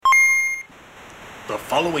The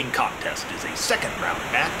following contest is a second-round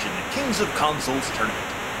match in the Kings of Consoles tournament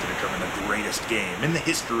to determine the greatest game in the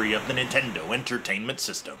history of the Nintendo Entertainment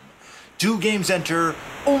System. 2 games enter,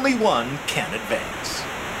 only one can advance.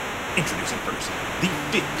 Introducing first, the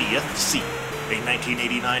 50th Seed, a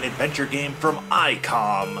 1989 adventure game from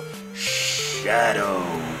ICOM, Shadowgate.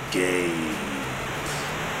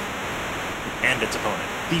 And its opponent,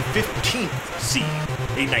 the 15th Seed,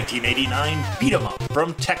 a 1989 beat-em-up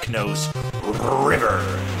from Technos, River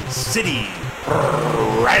City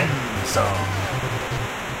Ransom.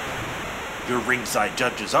 Your ringside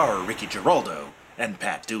judges are Ricky Giraldo and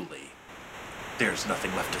Pat Dooley. There's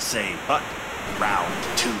nothing left to say but round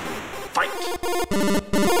 2, fight!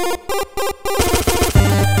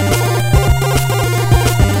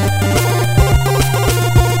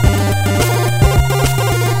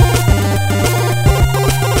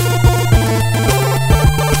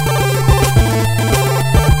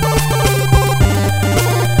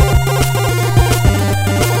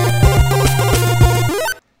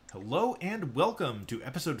 Hello and welcome to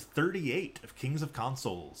episode 38 of Kings of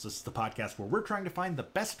Consoles. This is the podcast where we're trying to find the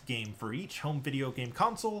best game for each home video game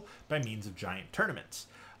console by means of giant tournaments.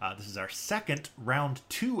 This is our second round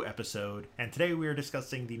 2 episode, and today we are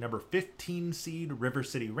discussing the number 15 seed River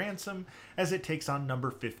City Ransom as it takes on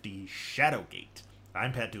number 50 Shadowgate.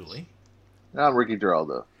 I'm Pat Dooley. I'm Ricky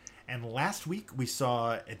Giraldo. And last week we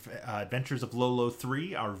saw Adventures of Lolo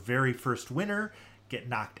 3, our very first winner, get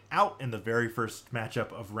knocked out in the very first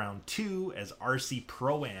matchup of round 2 as RC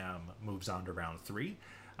Pro-Am moves on to round 3.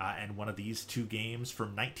 And one of these 2 games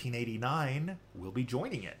from 1989 will be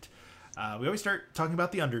joining it. We always start talking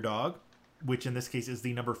about the underdog, which in this case is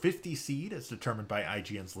the number 50 seed as determined by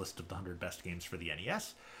IGN's list of the 100 best games for the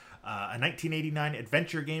NES. A 1989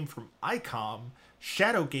 adventure game from ICOM,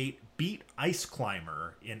 Shadowgate beat Ice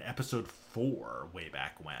Climber in episode 4 way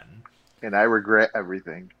back when. And I regret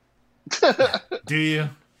everything. Do you?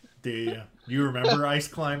 You remember Ice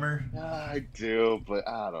Climber? I do, but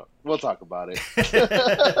I don't. We'll talk about it.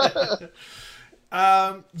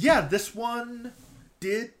 Yeah, this one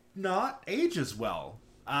did not age as well.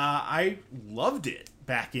 I loved it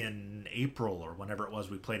back in April or whenever it was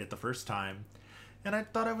we played it the first time, and I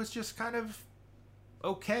thought I was just kind of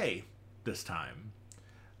okay this time.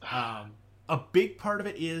 A big part of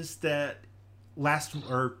it is that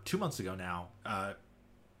 2 months ago now,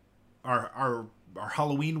 our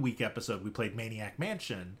Halloween week episode, we played Maniac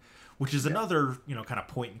Mansion, which is another, kind of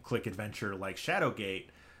point and click adventure like Shadowgate,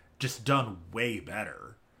 just done way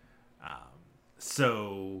better.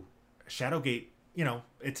 So Shadowgate,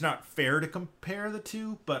 it's not fair to compare the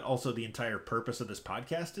two, but also the entire purpose of this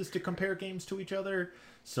podcast is to compare games to each other.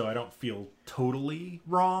 So I don't feel totally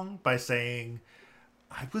wrong by saying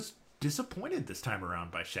I was disappointed this time around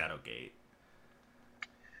by Shadowgate.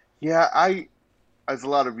 Yeah, as a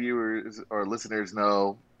lot of viewers or listeners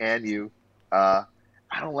know, and you, I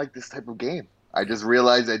don't like this type of game. I just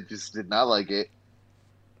realized I just did not like it.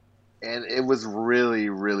 And it was really,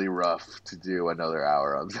 really rough to do another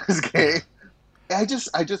hour of this game. I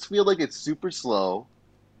just feel like it's super slow.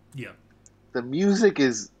 Yeah. The music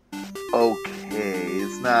is okay.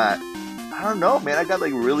 It's not, I don't know, man. I got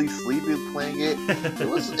like really sleepy playing it. It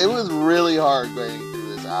was really hard going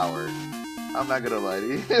through this hour. I'm not gonna lie to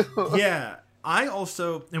you. Yeah. I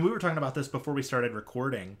also, and we were talking about this before we started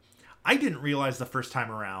recording, I didn't realize the first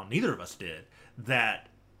time around, neither of us did, that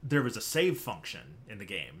there was a save function in the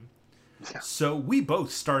game. Yeah. So we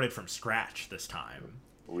both started from scratch this time.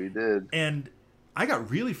 We did. And I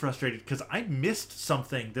got really frustrated because I missed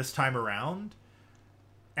something this time around,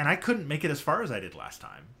 and I couldn't make it as far as I did last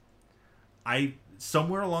time.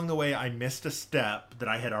 Somewhere along the way, I missed a step that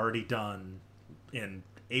I had already done in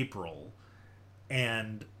April.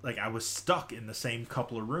 And I was stuck in the same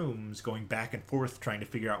couple of rooms going back and forth trying to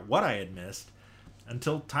figure out what I had missed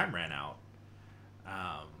until time ran out.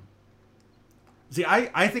 See,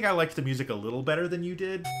 I think I liked the music a little better than you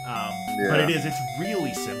did. But it's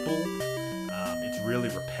really simple. It's really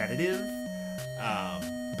repetitive.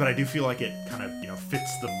 But I do feel like it kind of,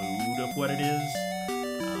 fits the mood of what it is.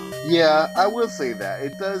 Yeah, I will say that.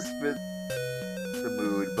 It does fit the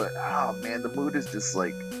mood, but oh man, the mood is just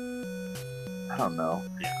like, I don't know.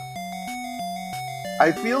 Yeah.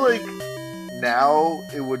 I feel like now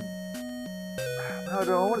it would, I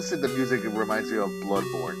don't want to say the music reminds me of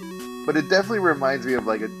Bloodborne, but it definitely reminds me of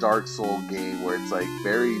like a Dark Soul game where it's like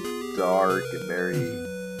very dark and very,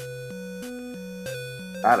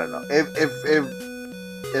 I don't know. If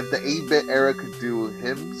the 8-bit era could do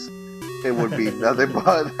hymns, it would be nothing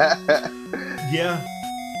but that. Yeah,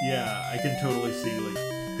 I can totally see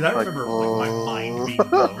because I remember my mind being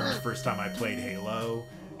blown the first time I played Halo,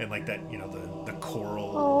 and like that, the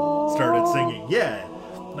choral started singing. Yeah,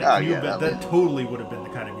 like that totally would have been the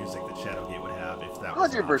kind of music that Shadowgate would have if that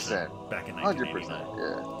was 100% back in 100%. 1989.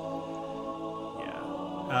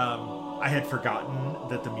 Yeah. I had forgotten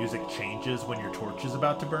that the music changes when your torch is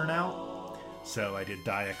about to burn out, so I did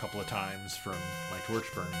die a couple of times from my torch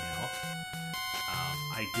burning out.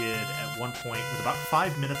 I did at one point, with about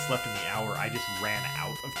 5 minutes left in the hour, I just ran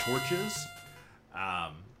out of torches.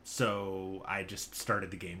 So I just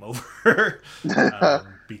started the game over.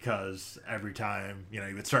 Because every time, you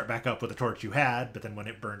would start back up with a torch you had, but then when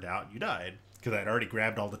it burned out, you died. Because I'd already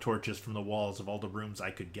grabbed all the torches from the walls of all the rooms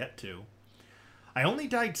I could get to. I only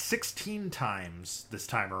died 16 times this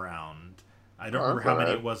time around. I don't remember how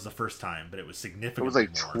many it was the first time, but it was significantly more. It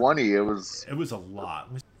was like 20. It was a lot.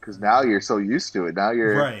 Because now you're so used to it. Now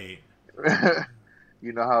you're... Right.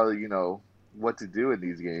 You know how, what to do in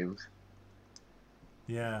these games.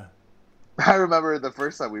 Yeah. I remember the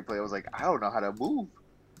first time we played, I was like, I don't know how to move.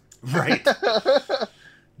 Right.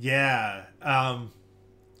 Yeah.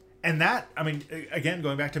 And that, again,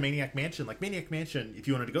 going back to Maniac Mansion, like Maniac Mansion, if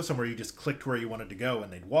you wanted to go somewhere, you just clicked where you wanted to go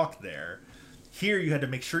and they'd walk there. Here, you had to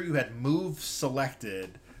make sure you had move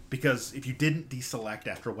selected, because if you didn't deselect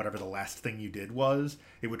after whatever the last thing you did was,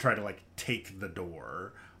 it would try to, like, take the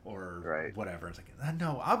door or whatever. It's like,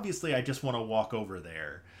 no, obviously I just want to walk over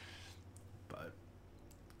there. But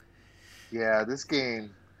yeah, this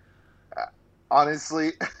game,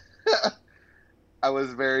 honestly, I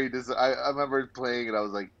was very I remember playing and I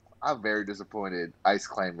was like, I'm very disappointed Ice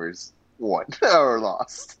Climbers won or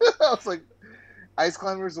lost. I was like, Ice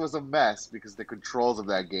Climbers was a mess because the controls of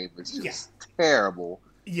that game was just terrible.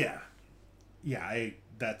 Yeah. Yeah,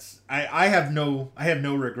 I have no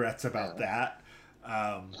regrets about that.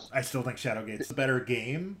 I still think Shadowgate's the better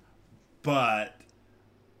game, but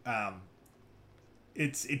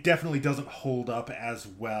it definitely doesn't hold up as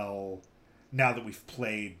well now that we've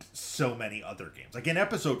played so many other games. Like in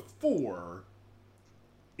episode 4,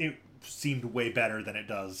 it seemed way better than it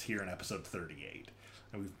does here in episode 38.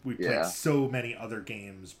 And we've played so many other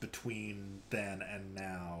games between then and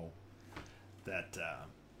now that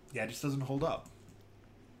it just doesn't hold up.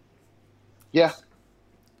 Yeah.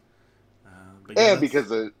 But because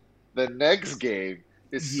the next game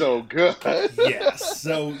is so good. Yes.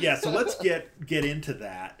 So let's get into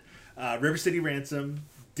that. River City Ransom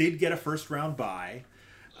did get a first round bye.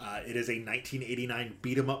 It is a 1989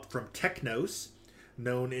 beat 'em up from Technos,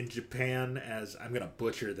 known in Japan as, I'm going to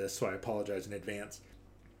butcher this, so I apologize in advance,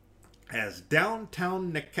 as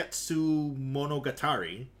Downtown Neketsu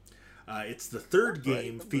Monogatari. It's the third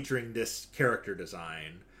game featuring this character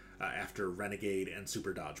design after Renegade and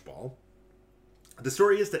Super Dodgeball. The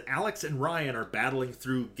story is that Alex and Ryan are battling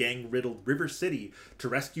through gang-riddled River City to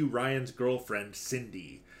rescue Ryan's girlfriend,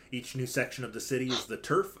 Cindy. Each new section of the city is the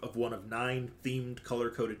turf of one of 9 themed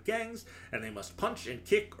color-coded gangs, and they must punch and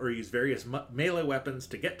kick or use various melee weapons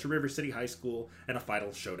to get to River City High School and a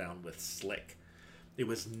final showdown with Slick. It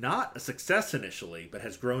was not a success initially, but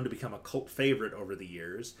has grown to become a cult favorite over the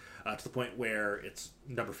years, to the point where it's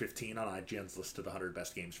number 15 on IGN's list of the 100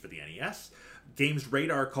 best games for the NES. Games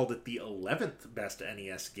Radar called it the 11th best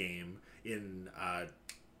NES game in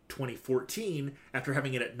 2014, after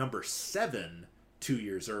having it at number 7 2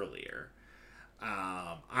 years earlier.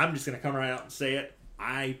 I'm just going to come right out and say it.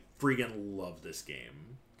 I freaking love this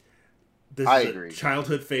game. This is a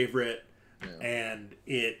childhood favorite. Yeah. And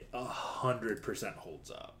it 100% holds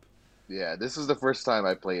up. Yeah, this was the first time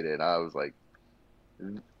I played it. I was like,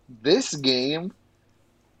 this game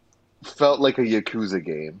felt like a Yakuza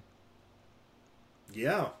game.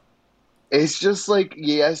 Yeah. It's just like,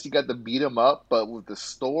 yes, you got the beat 'em up, but with the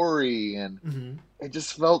story, and it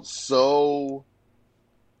just felt so,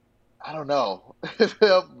 I don't know. It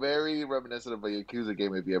felt very reminiscent of a Yakuza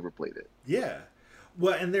game if you ever played it. Yeah.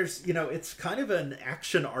 Well, and there's, it's kind of an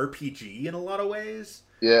action RPG in a lot of ways.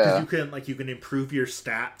 Yeah. Because you can improve your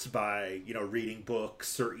stats by, reading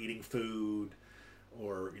books or eating food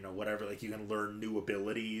or, whatever. Like, you can learn new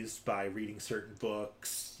abilities by reading certain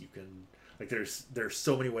books. You can, there's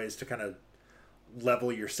so many ways to kind of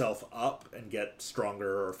level yourself up and get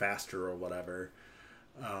stronger or faster or whatever.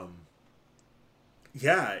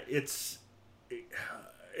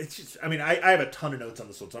 It's just, I have a ton of notes on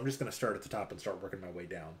this one, so I'm just going to start at the top and start working my way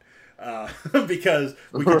down. Because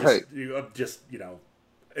we could just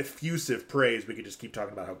effusive praise, we could just keep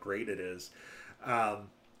talking about how great it is.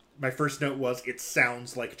 My first note was, it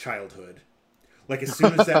sounds like childhood. Like, as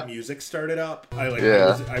soon as that music started up, I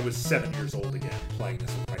was 7 years old again, playing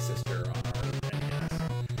this with my sister on our NES.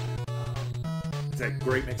 It's a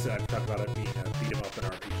great mix. I've talked about it being a beat 'em up and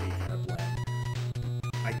RPG kind of blend.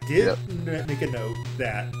 I did Yep. make a note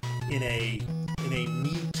that in a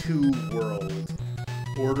Me Too world,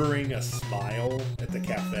 ordering a smile at the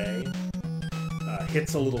cafe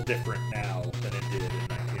hits a little different now than it did in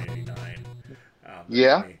 1989. That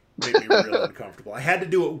Yeah. made me real uncomfortable. I had to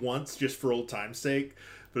do it once just for old time's sake,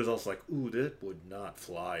 but it was also like, ooh, that would not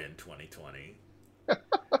fly in 2020.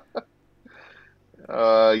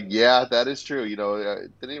 Yeah, that is true. I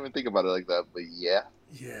didn't even think about it like that, but yeah,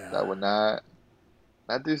 that Yeah. would not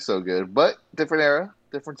do so good. But different era,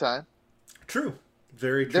 different time, True.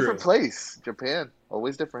 Very different true. place. Japan,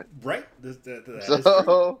 always different. Right. That is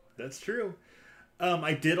true. So That's true.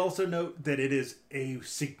 I did also note that it is a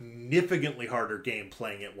significantly harder game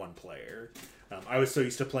playing it one player. I was so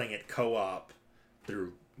used to playing it co-op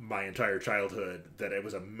through my entire childhood that it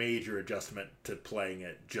was a major adjustment to playing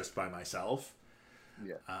it just by myself.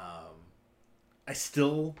 yeah, I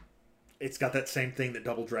still, it's got that same thing that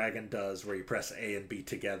Double Dragon does, where you press A and B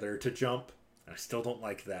together to jump. I still don't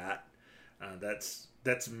like that.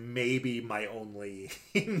 That's maybe my only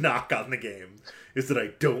knock on the game is that I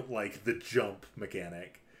don't like the jump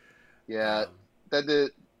mechanic. yeah. Um, That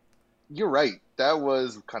did. You're right. That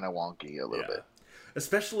was kind of wonky a little yeah, bit.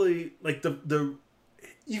 especially like the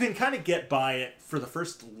you can kind of get by it for the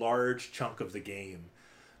first large chunk of the game,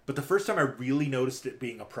 but the first time I really noticed it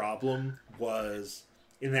being a problem was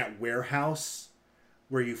in that warehouse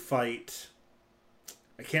where you fight.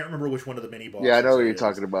 I can't remember which one of the mini bosses. Yeah, I know what it you're is,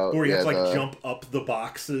 talking about. but where you have Yeah, to like the jump up the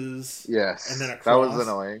boxes and then yes, that was across.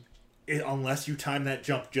 annoying. Unless you time that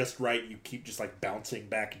jump just right, you keep just like bouncing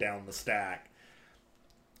back down the stack.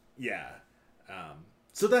 Yeah,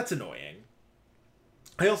 so that's annoying.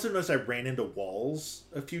 I also noticed I ran into walls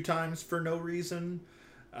a few times for no reason.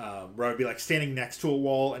 Where I'd be like standing next to a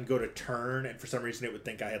wall and go to turn, and for some reason it would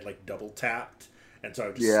think I had like double tapped, and so I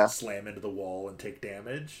would just Yeah, slam into the wall and take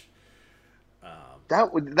damage.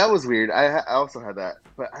 that was weird. I also had that,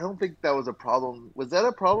 but I don't think that was a problem. Was that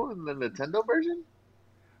a problem in the Nintendo version?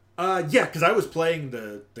 Yeah, because I was playing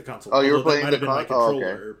the console, Oh, you were although that playing might the have been my con. Oh,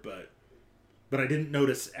 okay. controller, but I didn't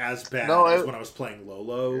notice as No, bad as when I was playing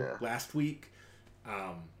Lolo yeah, last week.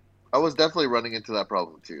 Um, I was definitely running into that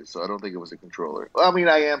problem too. So I don't think it was a controller. Well, I mean,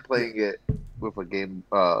 I am yeah, playing it with a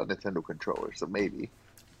Nintendo controller, so maybe.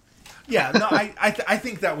 yeah. No, I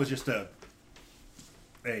think that was just a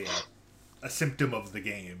a symptom of the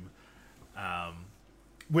game. Um,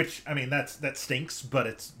 which I mean that stinks, but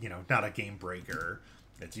it's not a game breaker.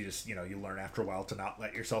 It's you just you learn after a while to not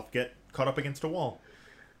let yourself get caught up against a wall.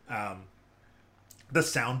 Um, the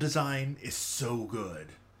sound design is so good.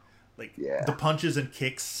 Like the Yeah, punches and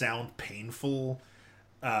kicks sound painful,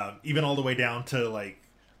 even all the way down to like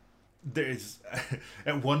there's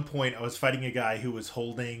at one point I was fighting a guy who was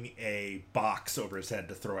holding a box over his head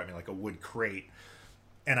to throw at me like a wood crate,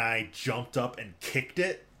 and I jumped up and kicked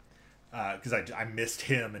it because I missed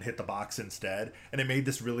him and hit the box instead, and it made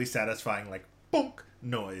this really satisfying like bonk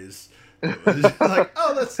noise. It was just like,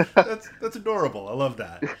 oh, that's adorable. I love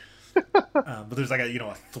that. But there's like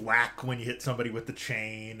a thwack when you hit somebody with the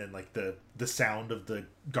chain, and like the sound of the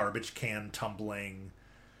garbage can tumbling.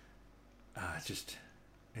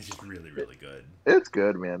 It's just really really good. it's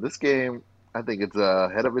good, man. This game, I think it's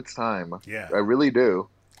ahead of its time. Yeah, I really do.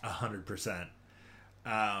 100%.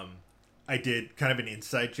 I did kind of an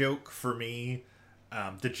inside joke for me.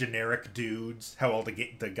 The generic dudes, how all the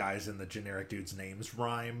guys in the generic dudes' names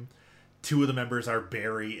rhyme. Two of the members are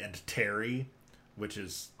Barry and Terry, which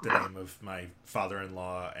is the name of my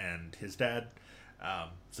father-in-law and his dad.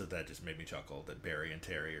 So that just made me chuckle that Barry and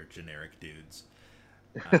Terry are generic dudes.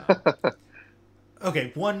 Um,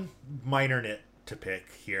 okay, one minor nit to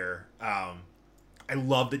pick here. I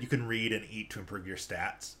love that you can read and eat to improve your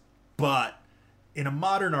stats, but in a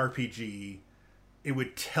modern RPG, it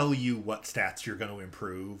would tell you what stats you're going to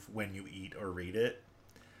improve when you eat or read it.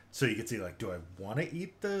 So you could see, like, do I want to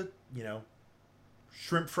eat the,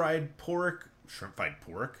 shrimp fried pork? Shrimp fried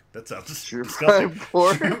pork? That sounds disgusting.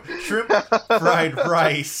 Pork. Shrimp fried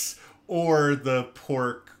rice, or the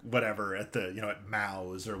pork, whatever, at the, at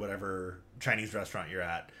Mao's or whatever Chinese restaurant you're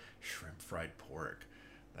at. Shrimp fried pork.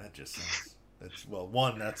 That just sounds.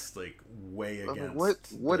 That's like way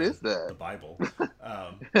against What is the that? Bible.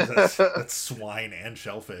 'Cause that's swine and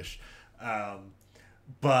shellfish.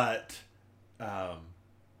 But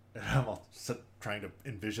and I'm all trying to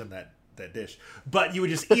envision that dish. But you would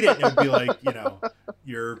just eat it, and it would be like,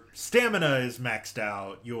 your stamina is maxed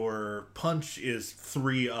out, your punch is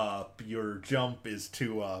 3 up, your jump is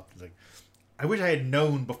 2 up. It's like, I wish I had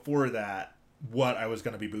known before that what I was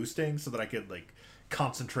going to be boosting so that I could like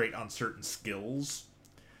concentrate on certain skills.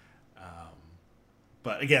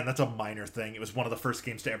 But again, that's a minor thing. It was one of the first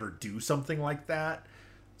games to ever do something like that.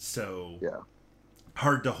 So Yeah.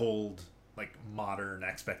 hard to hold like modern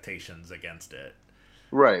expectations against it.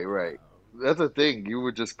 Right, right. That's the thing. You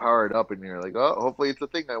would just power it up and you're like, oh, hopefully it's the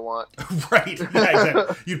thing I want. Right? Yeah, exactly.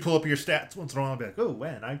 You'd pull up your stats once in a while and be like, "Oh,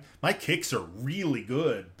 man, my kicks are really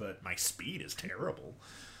good, but my speed is terrible."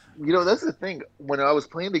 That's the thing. When I was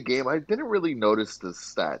playing the game, I didn't really notice the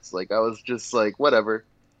stats. Like, I was just like, whatever.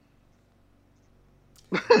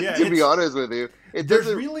 Yeah, To be honest with you, it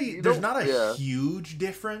doesn't, there's not a yeah, huge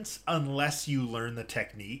difference unless you learn the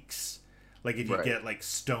techniques. Like if you right. get like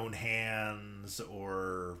stone hands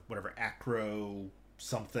or whatever acro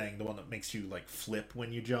something, the one that makes you like flip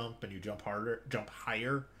when you jump and you jump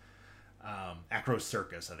higher. Acro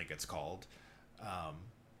Circus, I think it's called,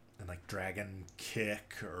 and like Dragon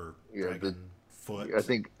Kick or Yeah, Dragon Foot. I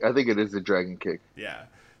think it is the dragon kick Yeah.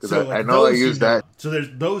 So because I like know I those use that. so there's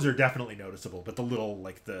those are definitely noticeable, but the little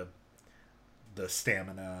like the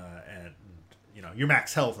stamina and your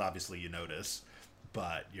max health obviously you notice,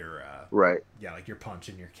 but your Right. yeah, like your punch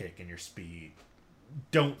and your kick and your speed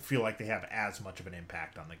don't feel like they have as much of an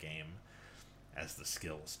impact on the game as the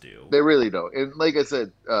skills do. They really don't. And like I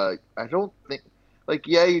said, I don't think like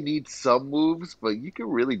yeah, you need some moves, but you can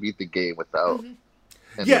really beat the game without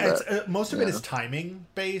any of Yeah, that. it's most of it Yeah. is timing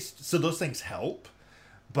based, so those things help.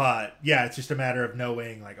 But yeah, it's just a matter of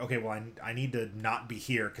knowing, like, okay, well, I need to not be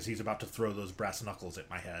here because he's about to throw those brass knuckles at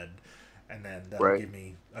my head, and then that'll Right. give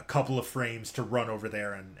me a couple of frames to run over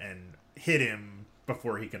there and hit him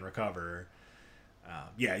before he can recover.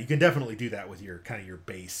 Yeah, you can definitely do that with your kind of your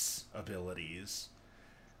base abilities.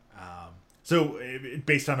 So,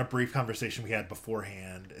 based on a brief conversation we had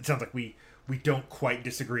beforehand, it sounds like we don't quite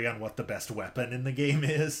disagree on what the best weapon in the game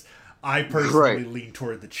is. I personally Right. lean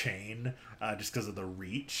toward the chain, just because of the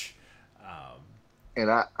reach. And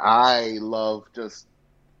I love just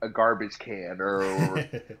a garbage can or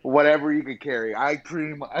whatever you could carry. I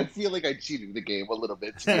feel like I cheated the game a little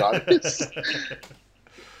bit, to be honest.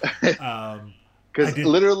 I Because did.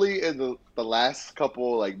 literally in the last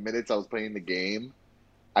couple like minutes I was playing the game,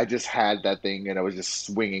 I just had that thing and I was just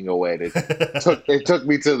swinging away. And it took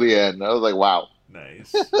me to the end. I was like, wow.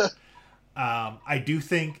 Nice. I do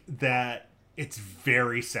think that it's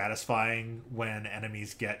very satisfying when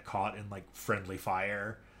enemies get caught in like friendly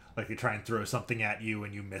fire. Like they try and throw something at you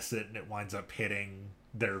and you miss it and it winds up hitting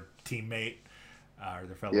their teammate or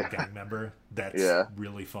their fellow Yeah, gang member. That's yeah.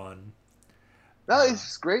 really fun. No, it's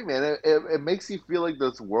just great, man. It makes you feel like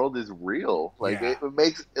this world is real. Like Yeah. it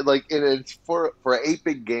makes like it's for an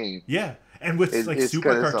 8-bit game. Yeah. And with like It's super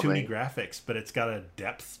kind of cartoony something. graphics, but it's got a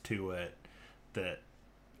depth to it that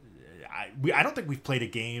I don't think we've played a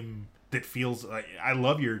game that feels like. I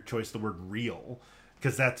love your choice of the word real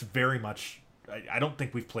because that's very much. I don't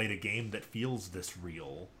think we've played a game that feels this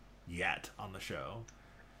real yet on the show.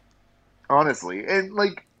 Honestly, and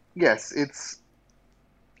like yes,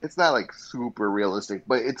 it's not like super realistic,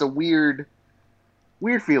 but it's a weird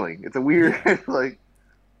feeling. It's a weird Yeah. like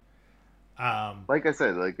Um, like I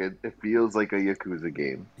said, like it feels like a Yakuza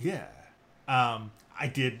game. yeah. I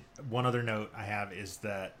did one other note I have is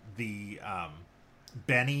that the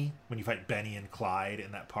Benny when you fight Benny and Clyde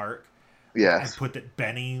in that park. I Yes. put that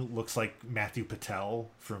Benny looks like Matthew Patel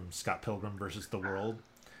from Scott Pilgrim versus the World.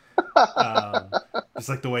 Just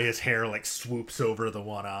like the way his hair like swoops over the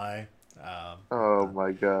one eye. Oh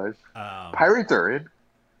my gosh. Um, Pirates are in.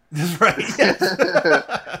 that's right. Yes.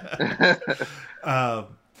 um,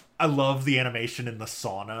 I love the animation in the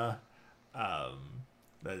sauna.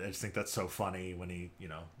 I just think that's so funny when he,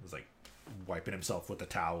 was like wiping himself with a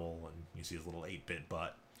towel and you see his little 8-bit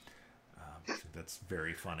butt. I think that's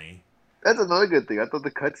very funny. That's another good thing. I thought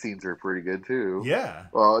the cutscenes were pretty good too. Yeah.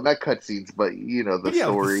 Well, not cutscenes, but the But yeah,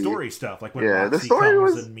 like the story. story stuff, like when Yeah, the Roxy story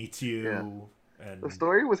comes was and meets yeah, you, and the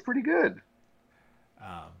story was pretty good.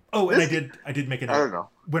 and This I did make a I note don't know.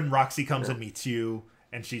 when Roxy comes Yeah. and meets you,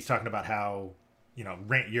 and she's talking about how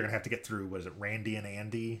you're gonna have to get through. What is it, Randy and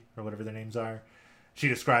Andy or whatever their names are? She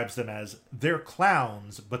describes them as they're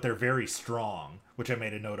clowns, but they're very strong, which I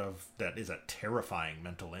made a note of. That is a terrifying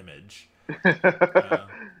mental image.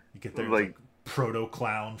 You get there, Like, like proto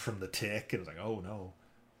clown from the Tick, and it's like, oh no.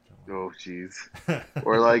 oh jeez.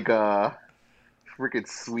 Or like freaking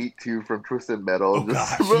Sweet Tooth from Twisted Metal. Oh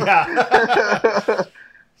Just gosh, yeah.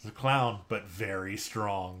 It's a clown, but very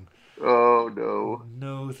strong. oh no.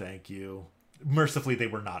 No, thank you. Mercifully, they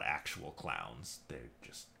were not actual clowns. They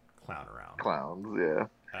just clown around. Clowns, yeah.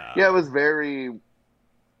 Yeah, Um,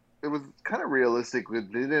 it was kind of realistic. They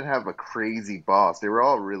didn't have a crazy boss. They were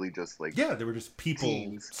all really just like yeah, they were just people.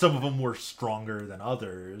 teens. Some of them were stronger than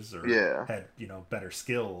others, or Yeah. had better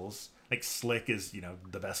skills. Like Slick is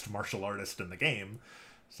the best martial artist in the game,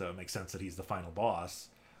 so it makes sense that he's the final boss.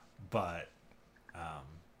 but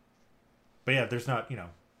but yeah, there's not,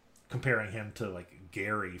 comparing him to like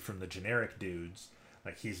Gary from the generic dudes.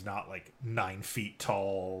 Like he's not like 9 feet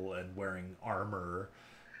tall and wearing armor.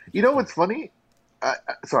 You He's know got what's funny?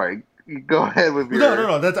 Sorry, you go ahead with no.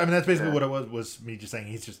 your. That's basically Yeah. what it was me just saying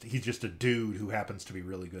he's just a dude who happens to be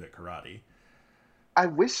really good at karate. I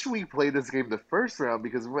wish we played this game the first round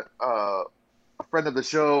because a friend of the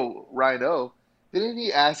show, Rhino, didn't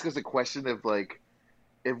he ask us a question of like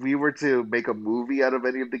if we were to make a movie out of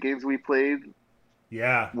any of the games we played,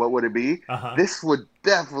 Yeah. what would it be? Uh-huh. This would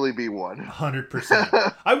definitely be one.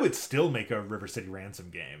 100%. I would still make a River City Ransom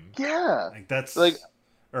game. Yeah, Like like that's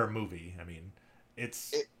or a movie. I mean,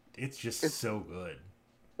 it's it, it's just it's so good.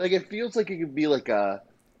 like it feels like it could be like a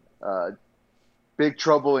Big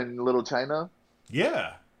Trouble in Little China,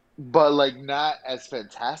 Yeah. but like not as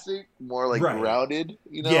fantastic, more like Right. grounded,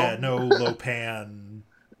 you Yeah, know? no Lopan,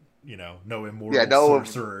 no Yeah, immortal no,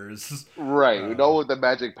 sorcerers. right, Um, no with the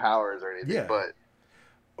magic powers or anything, yeah. but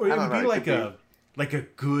Or I it don't would know, be it could be. like a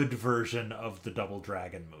good version of the Double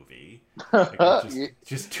Dragon movie. Like with Yeah,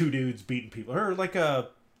 just two dudes beating people, or like to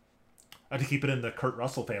keep it in the Kurt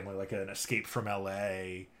Russell family, like an Escape from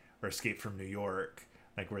L.A. or Escape from New York,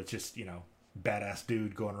 like where it's just badass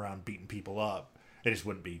dude going around beating people up. It just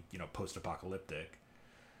wouldn't be post-apocalyptic.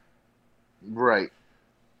 right.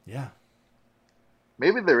 Yeah,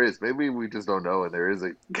 Maybe there is. Maybe we just don't know, and there is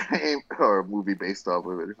a game or a movie based off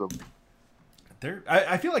of it or something.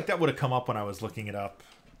 I feel like that would have come up when I was looking it up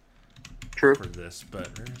True. for this,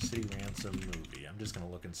 but River City Ransom movie. I'm just gonna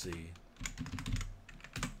look and see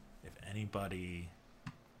if anybody.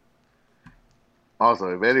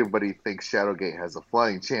 Also, if anybody thinks Shadowgate has a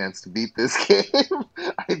flying chance to beat this game,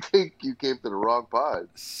 I think you came to the wrong pod.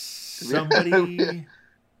 Somebody.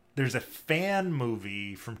 There's a fan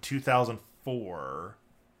movie from 2004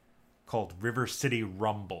 called River City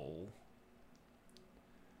Rumble,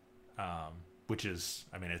 which is,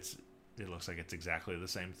 I mean, it looks like it's exactly the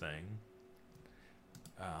same thing.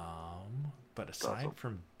 But aside Awesome.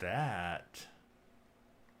 from that,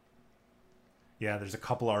 yeah, there's a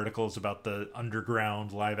couple articles about the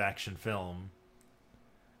underground live action film.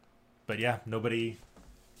 But yeah, nobody.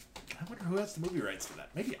 I wonder who has the movie rights to that.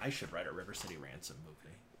 Maybe I should write a River City Ransom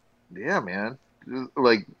movie. Yeah, man. Just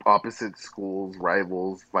like opposite schools,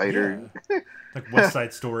 rivals, Yeah, fighter. like West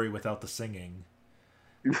Side Story without the singing,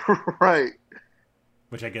 Right.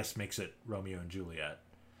 which I guess makes it Romeo and Juliet,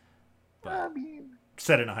 I but mean,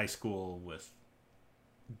 set in a high school with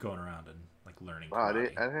going around and like learning wow,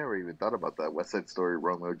 karate. I never even thought about that. West Side Story,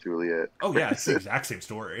 Romeo, Juliet. Oh yeah, it's the exact same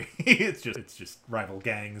story. It's just rival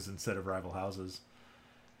gangs instead of rival houses.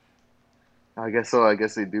 I guess so. I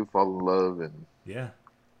guess they do fall in love, and Yeah,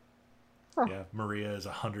 huh. yeah. Maria is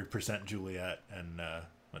 100% Juliet, and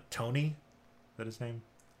Tony, is that his name,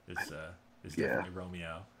 is Yeah. definitely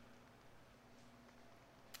Romeo.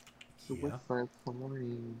 The West Side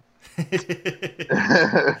Story.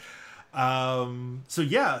 So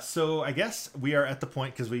yeah, so I guess we are at the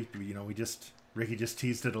point because Ricky just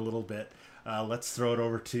teased it a little bit. Let's throw it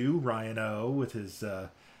over to Ryan O with his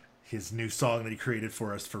new song that he created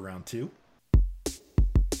for us for round two.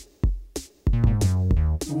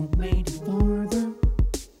 Who made it for them?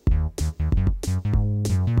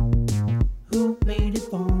 Who made it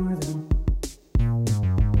for them?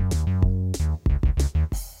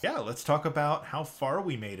 Yeah, let's talk about how far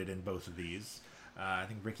we made it in both of these. I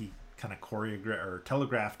think Ricky kind of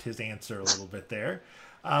telegraphed his answer a little bit there.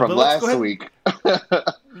 From But let's go last ahead week.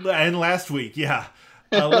 and last week, yeah.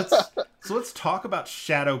 Let's talk about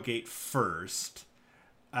Shadowgate first.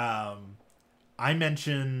 I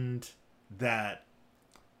mentioned that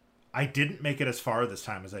I didn't make it as far this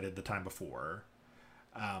time as I did the time before.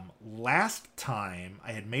 Last time,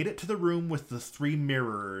 I had made it to the room with the 3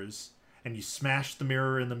 mirrors, and you smash the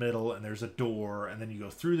mirror in the middle, and there's a door, and then you go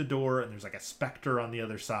through the door, and there's like a specter on the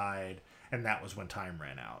other side, and that was when time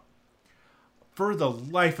ran out. For the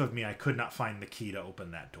life of me, I could not find the key to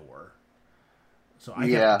open that door. So I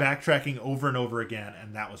kept backtracking over and over again,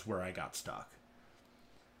 and that was where I got stuck.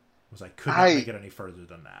 I could not make it any further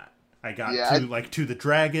than that. I got to the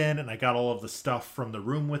dragon, and I got all of the stuff from the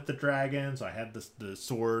room with the dragon. So I had the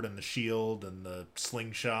sword and the shield and the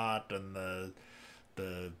slingshot and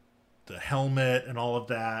the helmet and all of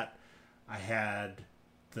that. I had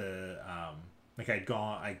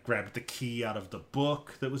I grabbed the key out of the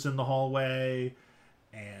book that was in the hallway,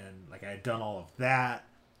 and like I had done all of that.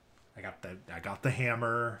 I got the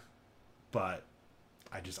hammer, but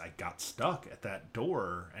I got stuck at that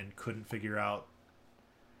door and couldn't figure out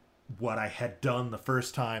what I had done the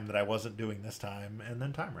first time that I wasn't doing this time, and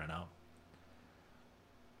then time ran out.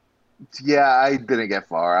 Yeah, I didn't get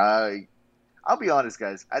far. I'll be honest,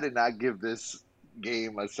 guys. I did not give this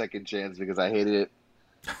game a second chance because I hated it.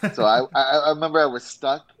 So I remember I was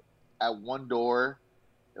stuck at one door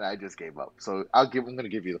and I just gave up. So I'm gonna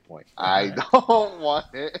give you the point. All I right. don't want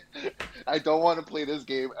it. I don't want to play this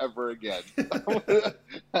game ever again.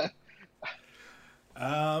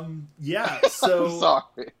 Yeah, I'm so sorry.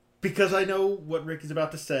 because I know what Rick is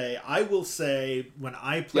about to say, I will say when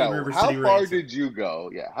I played Yeah, River how City far Ransom, did you go?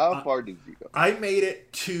 Yeah, how uh, far did you go? I made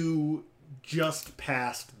it to just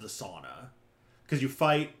past the sauna because you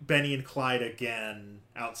fight Benny and Clyde again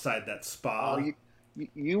outside that Oh, spa.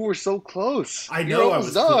 you were so close. I You're know I almost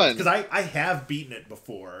was close because done. I have beaten it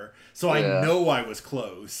before, so I Yeah. know I was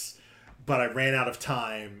close, but I ran out of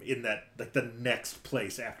time in that like the next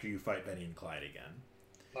place after you fight Benny and Clyde again.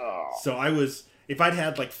 Oh, So I was if I'd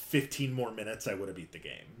had like 15 more minutes, I would have beat the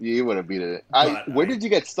game. you would have beat it. But Where did you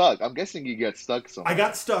get stuck? I'm guessing you get stuck I somewhere.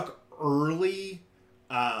 got stuck early.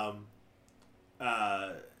 Um,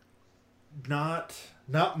 uh, not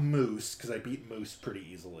Moose because I beat Moose pretty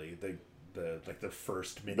easily. The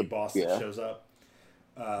first mini boss that Yeah. shows up.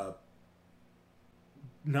 Uh,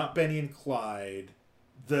 not Benny and Clyde.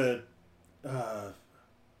 The uh,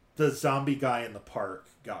 the zombie guy in the park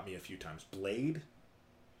got me a few times. Blade,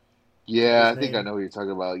 is that Yeah, his I think I name? know who you're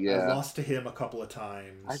talking about. I Yeah. lost to him a couple of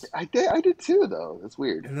times, I did too though. That's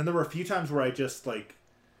weird. and then there were a few times where I just like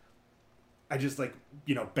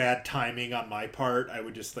bad timing on my part. I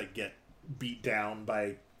would just like get beat down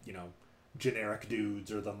by generic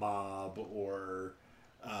dudes or the mob or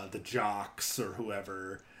the jocks or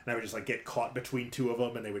whoever, and I would just like get caught between two of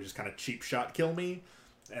them, and they would just kind of cheap shot kill me,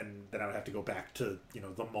 and then I would have to go back to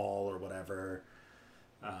the mall or whatever.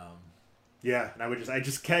 Um, yeah, and I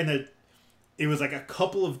just kind of it was like a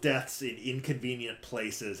couple of deaths in inconvenient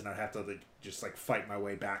places, and I'd have to like, just like fight my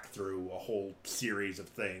way back through a whole series of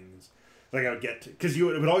things. Like I would get to because it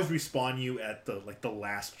would always respawn you at the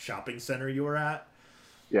last shopping center you were at,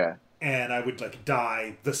 Yeah. and I would like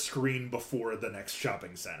die the screen before the next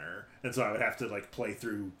shopping center, and so I would have to like play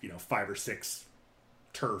through 5 or 6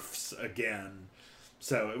 turfs again.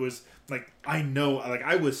 So it was like I know like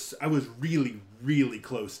I was really really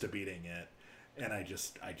close to beating it, and I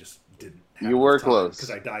just didn't have You were enough time because close.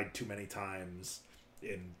 I died too many times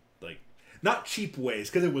in like not cheap ways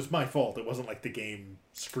because it was my fault. It wasn't like the game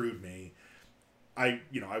screwed me. I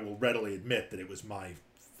will readily admit that it was my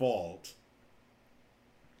fault.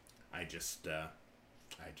 I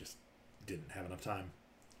just didn't have enough time.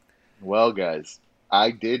 Well, guys,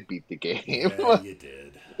 I did beat the game. Yeah, you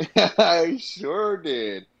did. I sure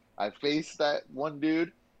did. I faced that one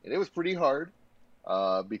dude, and it was pretty hard.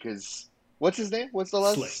 Because what's his name? What's the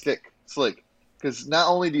last Slick. Slick? Because not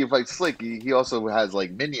only do you fight Slick, he also has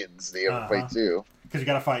like minions that you have to Uh huh. fight too. Because you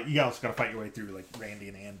gotta fight. You also gotta fight your way through like Randy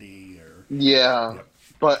and Andy Yeah, or.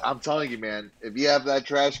 but I'm telling you, man, if you have that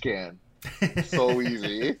trash can, so Yep.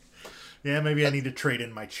 easy. Yeah, maybe I need to trade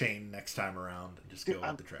in my chain next time around and just go Dude,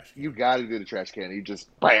 with the trash can. you got to do the trash can. You just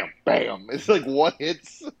bam, bam. It's like one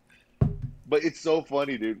hits. But it's so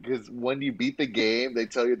funny, dude, because when you beat the game, they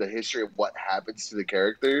tell you the history of what happens to the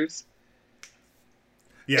characters.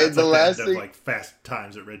 Yeah, And it's the like the end last of thing, like Fast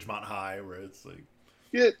Times at Ridgemont High, where it's like,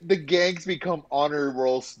 yeah, the gangs become honor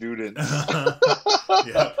roll students.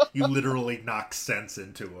 yeah, you literally knock sense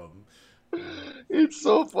into them. It's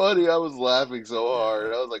so funny. I was laughing so hard.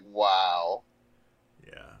 Yeah, I was like, wow.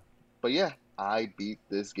 yeah, But yeah, I beat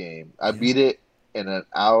this game. I yeah. beat it in an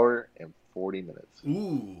hour and 40 minutes.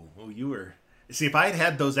 Ooh, well, you were. See, if I had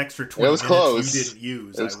had those extra It 20 was minutes you close. didn't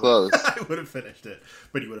use, It I was would close. I would have finished it.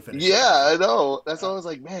 But you would have finished it Yeah, I easily. know. That's why Uh, I was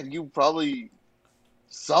like, man, you probably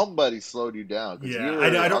somebody slowed you down because Yeah, you I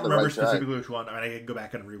were don't on the remember right track. specifically which one. I mean, I can go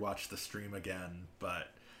back and rewatch the stream again, but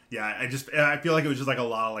yeah, I feel like it was just like a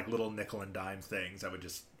lot of like little nickel and dime things. I would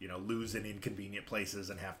just lose in inconvenient places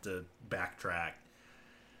and have to backtrack.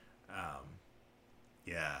 Um,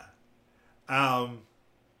 yeah. Um,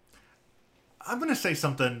 I'm gonna say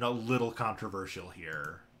something a little controversial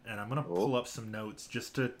here, and I'm gonna Oh, pull up some notes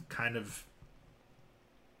just to kind of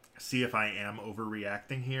see if I am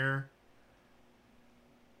overreacting here.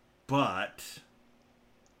 But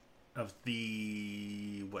of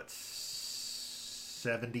the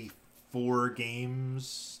 74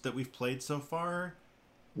 games that we've played so far,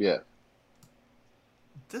 yeah.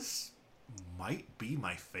 this might be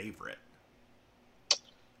my favorite.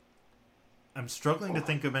 I'm struggling to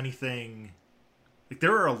think of anything. Like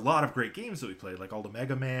there are a lot of great games that we played, like all the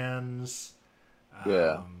Mega Mans.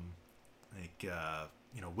 Yeah. Like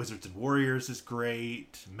Wizards and Warriors is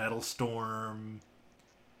great. Metal Storm.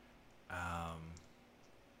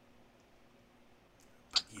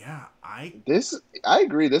 But yeah, I I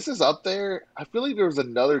agree. This is up there. I feel like there was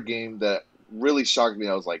another game that really shocked me.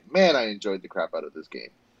 I was like, man, I enjoyed the crap out of this game.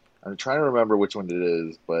 I'm trying to remember which one it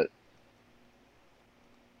is, but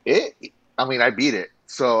it. I mean, I beat it,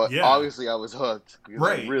 so yeah. obviously I was hooked because I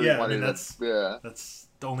Right. really Yeah. I mean, wanted to. Yeah, that's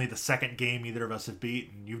only the second game either of us have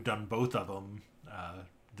beat, and you've done both of them.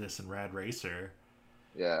 This and Rad Racer.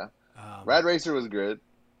 yeah. Um, Rad Racer was good.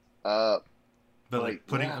 Uh, but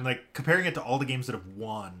but like yeah, comparing it to all the games that have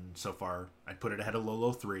won so far, I'd put it ahead of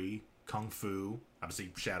Lolo 3, Kung Fu, obviously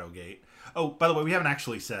Shadowgate. Oh, by the way, we haven't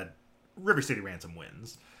actually said River City Ransom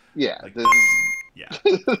wins. yeah. Like, This yeah,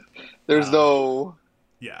 is, there's um, no.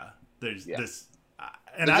 yeah. There's Yeah, this,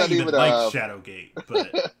 and there's I not even even like a. Shadowgate,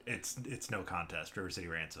 but it's no contest. River City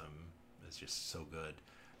Ransom is just so good.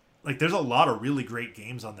 Like, there's a lot of really great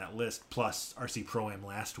games on that list. Plus RC Pro Am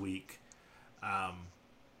last week. Um,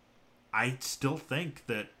 I still think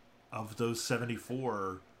that of those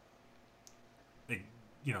 74,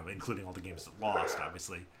 including all the games that lost,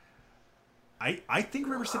 obviously, I think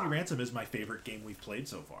River City Ransom is my favorite game we've played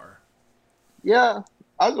so far. Yeah,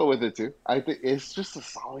 I'll go with it too. I think it's just a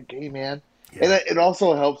solid game, man. And Yeah. it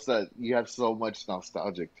also helps that you have so much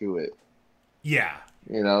nostalgic to it. Yeah.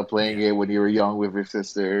 Playing Yeah. it when you were young with your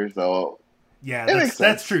sister, so Yeah, it that's makes that's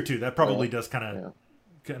sense. true too. That Yeah, probably does yeah,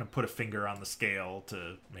 kind of put a finger on the scale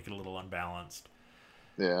to make it a little unbalanced.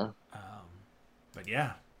 yeah. Um, but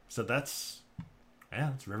yeah, so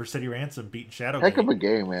it's River City Ransom beating Heck of Shadowgate. a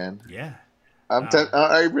game, man. Yeah. I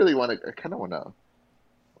I really want to. I kind of want to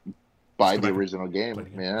Just buy go the back and original play game.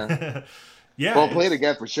 it Yeah. again. Yeah, Well, play it it's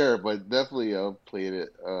again for sure, but definitely played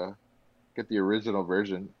it. Get the original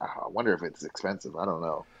version. I wonder if it's expensive. I don't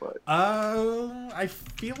know, but I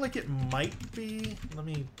feel like it might be.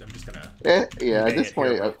 I'm just gonna yeah. At eBay this it here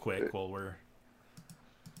point, real quick while we're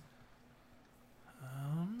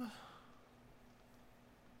um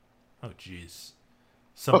oh jeez.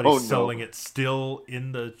 oh Somebody's selling no. it still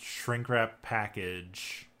in the shrink wrap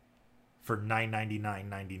package for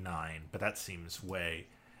 $9.99.99, but that seems way.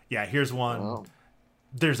 Yeah, here's one. Oh,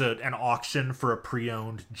 There's an auction for a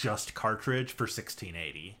pre-owned just cartridge for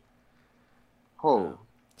 1680. oh.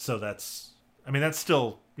 So that's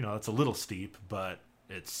still, that's a little steep, but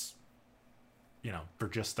it's, for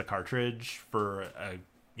just the cartridge for a,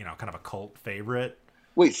 kind of a cult favorite.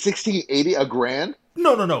 Wait, 1680 a grand?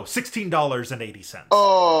 No, $16.80.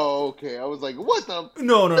 Oh, okay. I was like, what the?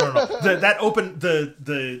 No. That open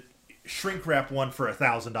the shrink wrap one for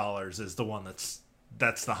 $1,000 is the one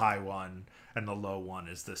that's the high one, and the low one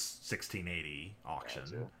is this 1680 auction.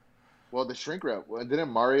 Gotcha. Well, the shrink wrap. Didn't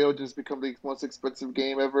Mario just become the most expensive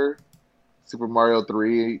game ever? Super Mario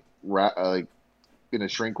 3, like in a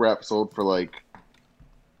shrink wrap, sold for like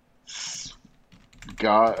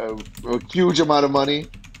God, a huge amount of money.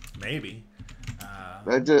 Maybe.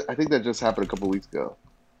 I think that just happened a couple weeks ago.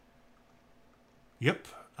 Yep.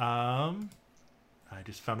 I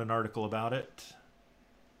just found an article about it.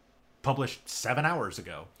 Published 7 hours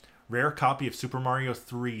ago. Rare copy of Super Mario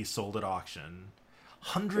 3 sold at auction.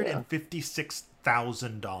 Yeah.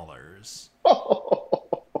 $156,000.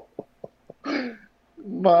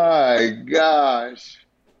 My gosh.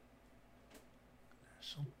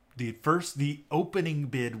 So the opening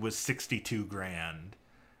bid was 62 grand,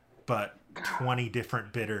 but 20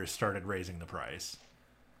 different bidders started raising the price.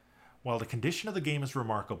 While the condition of the game is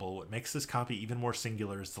remarkable, what makes this copy even more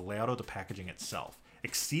singular is the layout of the packaging itself.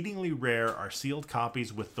 Exceedingly rare are sealed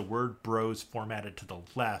copies with the word Bros formatted to the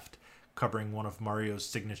left, covering one of Mario's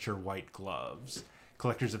signature white gloves.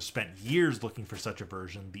 Collectors have spent years looking for such a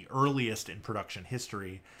version, the earliest in production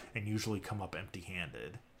history, and usually come up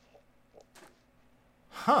empty-handed.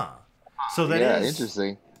 Huh. So that Yeah, is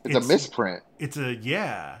interesting. It's a it's misprint. it's a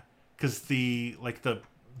yeah, because the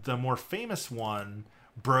more famous one,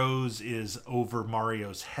 Bros is over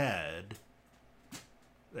Mario's head,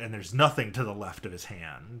 and there's nothing to the left of his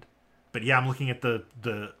hand. But yeah, I'm looking at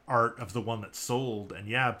the art of the one that sold, and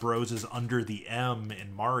yeah, Bros is under the M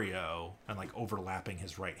in Mario and like overlapping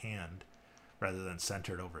his right hand rather than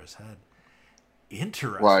centered over his head.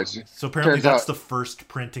 Well, Interesting. So apparently turns out, that's the first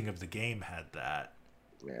printing of the game had that.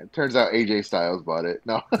 yeah, it turns out AJ Styles bought it.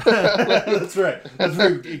 No. That's right. That's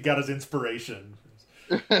where he got his inspiration.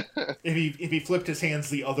 If he flipped his hands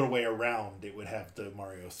the other way around, it would have the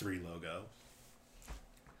Mario 3 logo.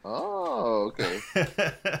 Oh, okay.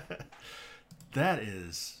 That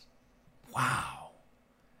is wow.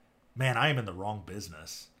 Man, I am in the wrong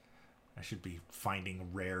business. I should be finding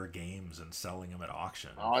rare games and selling them at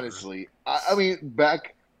auction. Honestly, I mean,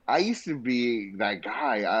 I used to be that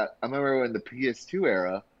guy. I remember in the PS2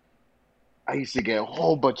 era, I used to get a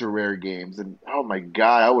whole bunch of rare games, and oh my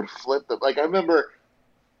God, I would flip them. Like, I remember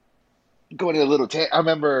going in a little I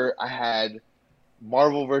remember I had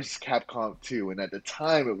Marvel vs. Capcom 2, and at the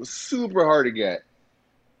time it was super hard to get.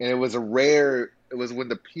 And it was a rare, it was when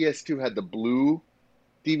the PS2 had the blue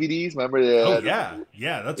DVDs. Remember they Oh had yeah,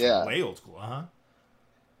 yeah, that's yeah. way old school, huh?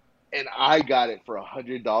 And I got it for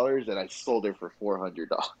 $100 and I sold it for $400.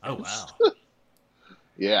 Oh wow,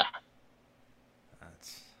 Yeah.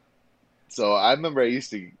 that's So I remember I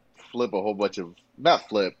used to flip a whole bunch of, not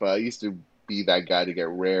flip, but I used to be that guy to get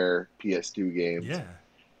rare PS2 games. yeah,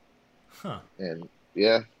 huh? And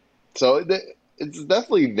yeah, so it's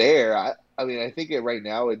definitely there. I mean, I think right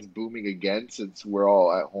now it's booming again since we're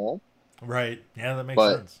all at home. Right, yeah, that makes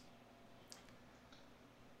But sense.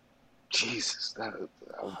 Jesus, that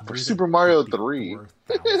for Super Mario 3.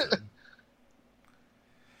 154,000.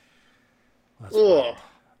 That's Ugh. wild.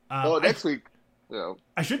 Well, I, next week, you know,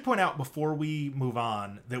 I should point out before we move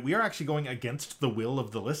on that we are actually going against the will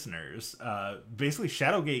of the listeners. Basically,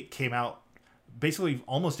 Shadowgate came out basically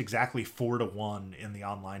almost exactly 4-1 in the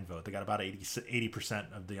online vote. They got about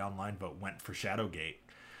 80% of the online vote went for Shadowgate.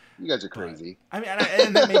 you guys are crazy. I mean,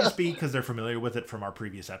 and that may just be because they're familiar with it from our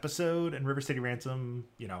previous episode. And River City Ransom,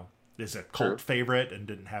 is a cult True. favorite and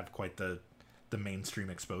didn't have quite the mainstream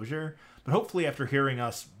exposure. But hopefully, after hearing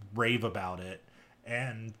us rave about it,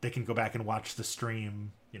 and they can go back and watch the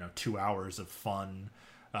stream, 2 hours of fun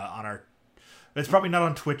on our. It's probably not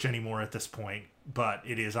on Twitch anymore at this point, but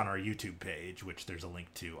it is on our YouTube page, which there's a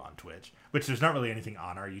link to on Twitch. Which there's not really anything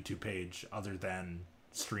on our YouTube page other than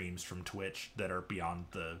streams from Twitch that are beyond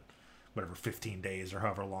the whatever 15 days or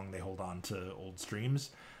however long they hold on to old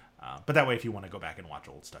streams. But that way, if you want to go back and watch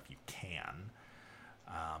old stuff, you can.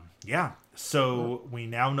 Yeah, so we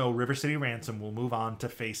now know River City Ransom will move on to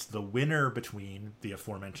face the winner between the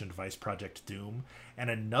aforementioned Vice Project Doom and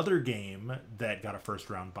another game that got a first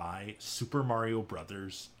round bye, Super Mario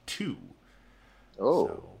Brothers 2. Oh,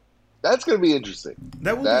 So, that's going to be interesting.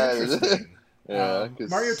 that will That be is- interesting. Yeah, 'cause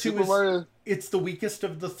Mario 2 Super is Mario. it's the weakest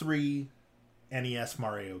of the 3 NES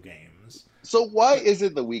Mario games. So why is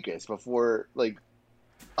it the weakest? Before, like,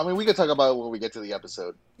 I mean, we can talk about it when we get to the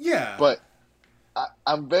episode, Yeah. but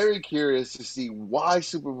I'm very curious to see why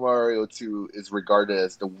Super Mario 2 is regarded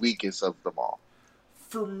as the weakest of them all.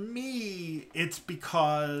 For me, it's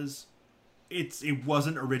because it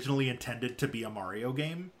wasn't originally intended to be a Mario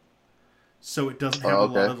game. So it doesn't have a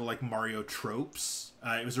lot of the like Mario tropes.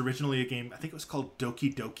 It was originally a game, I think it was called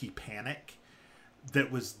Doki Doki Panic,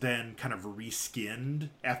 that was then kind of reskinned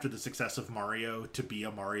after the success of Mario to be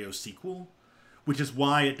a Mario sequel, which is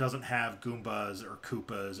why it doesn't have Goombas or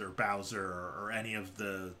Koopas or Bowser or any of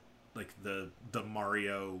the like the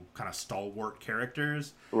Mario kind of stalwart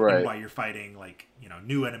characters, Right. and why you're fighting like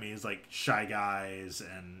new enemies like Shy Guys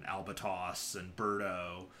and Albatos and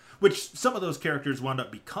Birdo, which some of those characters wound up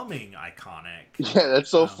becoming iconic. Yeah, that's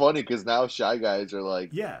so funny because now Shy Guys are like,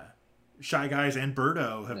 Yeah, Shy Guys and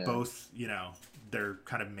Birdo have Yeah. both they're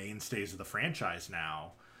kind of mainstays of the franchise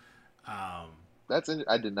now. I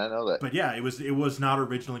did not know that. But yeah, it was not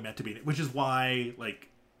originally meant to be, which is why like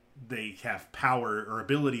they have power or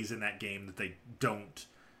abilities in that game that they don't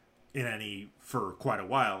in any for quite a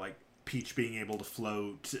while, like Peach being able to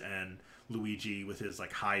float and Luigi with his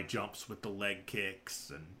like high jumps with the leg kicks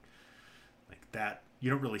and like that. You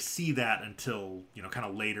don't really see that until kind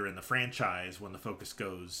of later in the franchise when the focus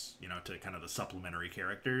goes to kind of the supplementary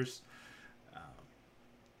characters.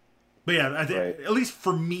 But yeah, Right. at least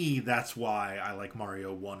for me, that's why I like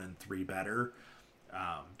Mario 1 and 3 better.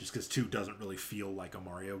 Just because 2 doesn't really feel like a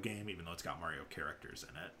Mario game, even though it's got Mario characters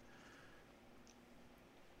in it.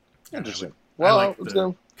 Interesting. I Well, like let's the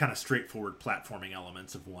go. kind of straightforward platforming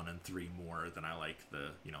elements of 1 and 3 more than I like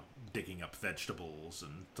the, digging up vegetables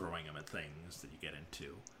and throwing them at things that you get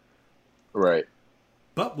into. Right.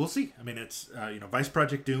 But we'll see. I mean, it's, Vice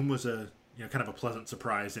Project Doom was a, kind of a pleasant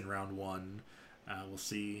surprise in round 1. We'll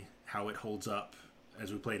see how it holds up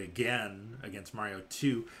as we play it again against Mario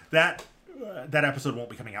 2. That episode won't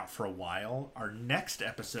be coming out for a while. Our next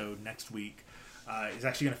episode next week is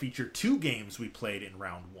actually going to feature 2 games we played in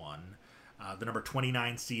round 1. The number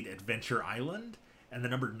 29 seed Adventure Island and the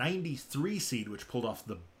number 93 seed, which pulled off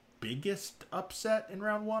the biggest upset in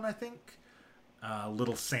round 1, I think,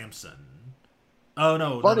 Little Samson. Oh,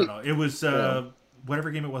 no. It was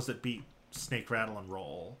whatever game it was that beat Snake, Rattle, and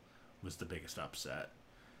Roll was the biggest upset.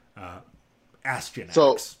 Astion X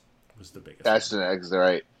was the biggest. Ashton X,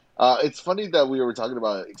 right. It's funny that we were talking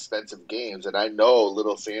about expensive games, and I know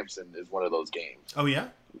Little Samson is one of those games. Oh, yeah?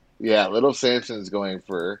 Yeah, Little Samson is going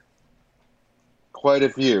for quite a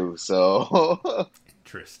few, so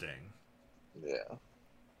Interesting. yeah.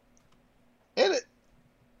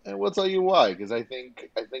 And we'll tell you why, because I think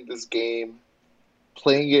this game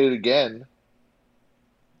playing it again,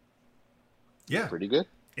 Yeah, pretty good.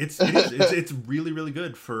 it's really really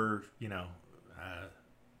good for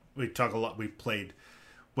we talk a lot. We played,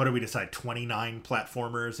 what did we decide? 29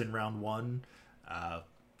 platformers in round one.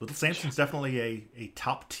 Little Samson's definitely a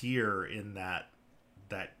top tier in that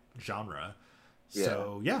genre.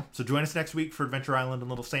 So yeah, so join us next week for Adventure Island and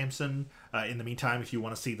Little Samson. In the meantime, if you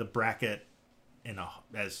want to see the bracket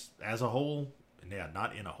as a whole,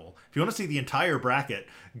 not in a whole. If you want to see the entire bracket,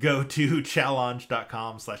 go to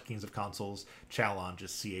challonge.com/Kings of Consoles. Challonge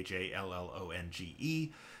is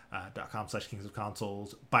CHALLONGE. .com/Kings of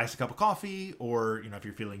Consoles. Buy us a cup of coffee, or if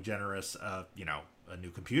you're feeling generous, a new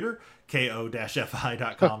computer.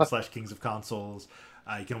 ko-fi.com/Kings of Consoles.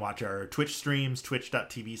 You can watch our Twitch streams,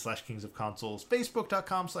 twitch.tv/Kings of Consoles,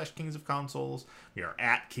 facebook.com/Kings of Consoles. We are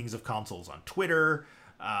at Kings of Consoles on Twitter.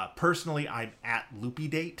 Personally, I'm at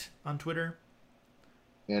LoopyDate on Twitter.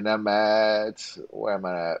 And I'm at, where am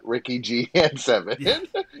I at? Ricky G and 7. Yeah.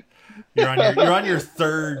 You're on your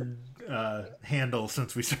third handle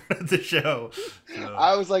since we started the show. So.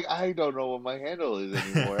 I was like, I don't know what my handle is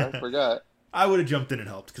anymore. I forgot. I would have jumped in and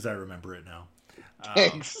helped because I remember it now.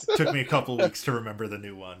 Thanks. It took me a couple weeks to remember the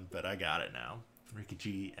new one, but I got it now. Ricky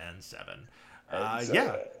G and 7.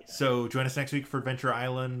 Yeah. So join us next week for Adventure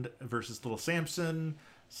Island versus Little Samson.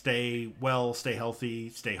 Stay well, stay healthy,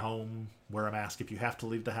 stay home, wear a mask if you have to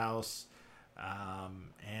leave the house.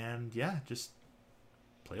 And yeah, just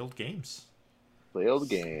play old games. Play old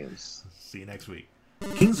games. See you next week.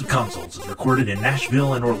 Kings of Consoles is recorded in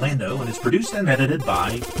Nashville and Orlando and is produced and edited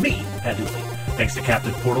by me, Pat Dooley. Thanks to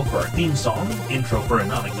Captive Portal for our theme song, intro for a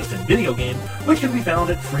non-existent video game, which can be found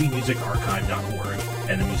at freemusicarchive.org.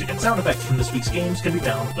 And the music and sound effects from this week's games can be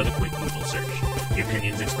found with a quick Google search. The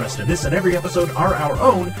opinions expressed in this and every episode are our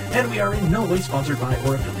own, and we are in no way sponsored by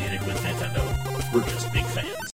or affiliated with Nintendo. We're just big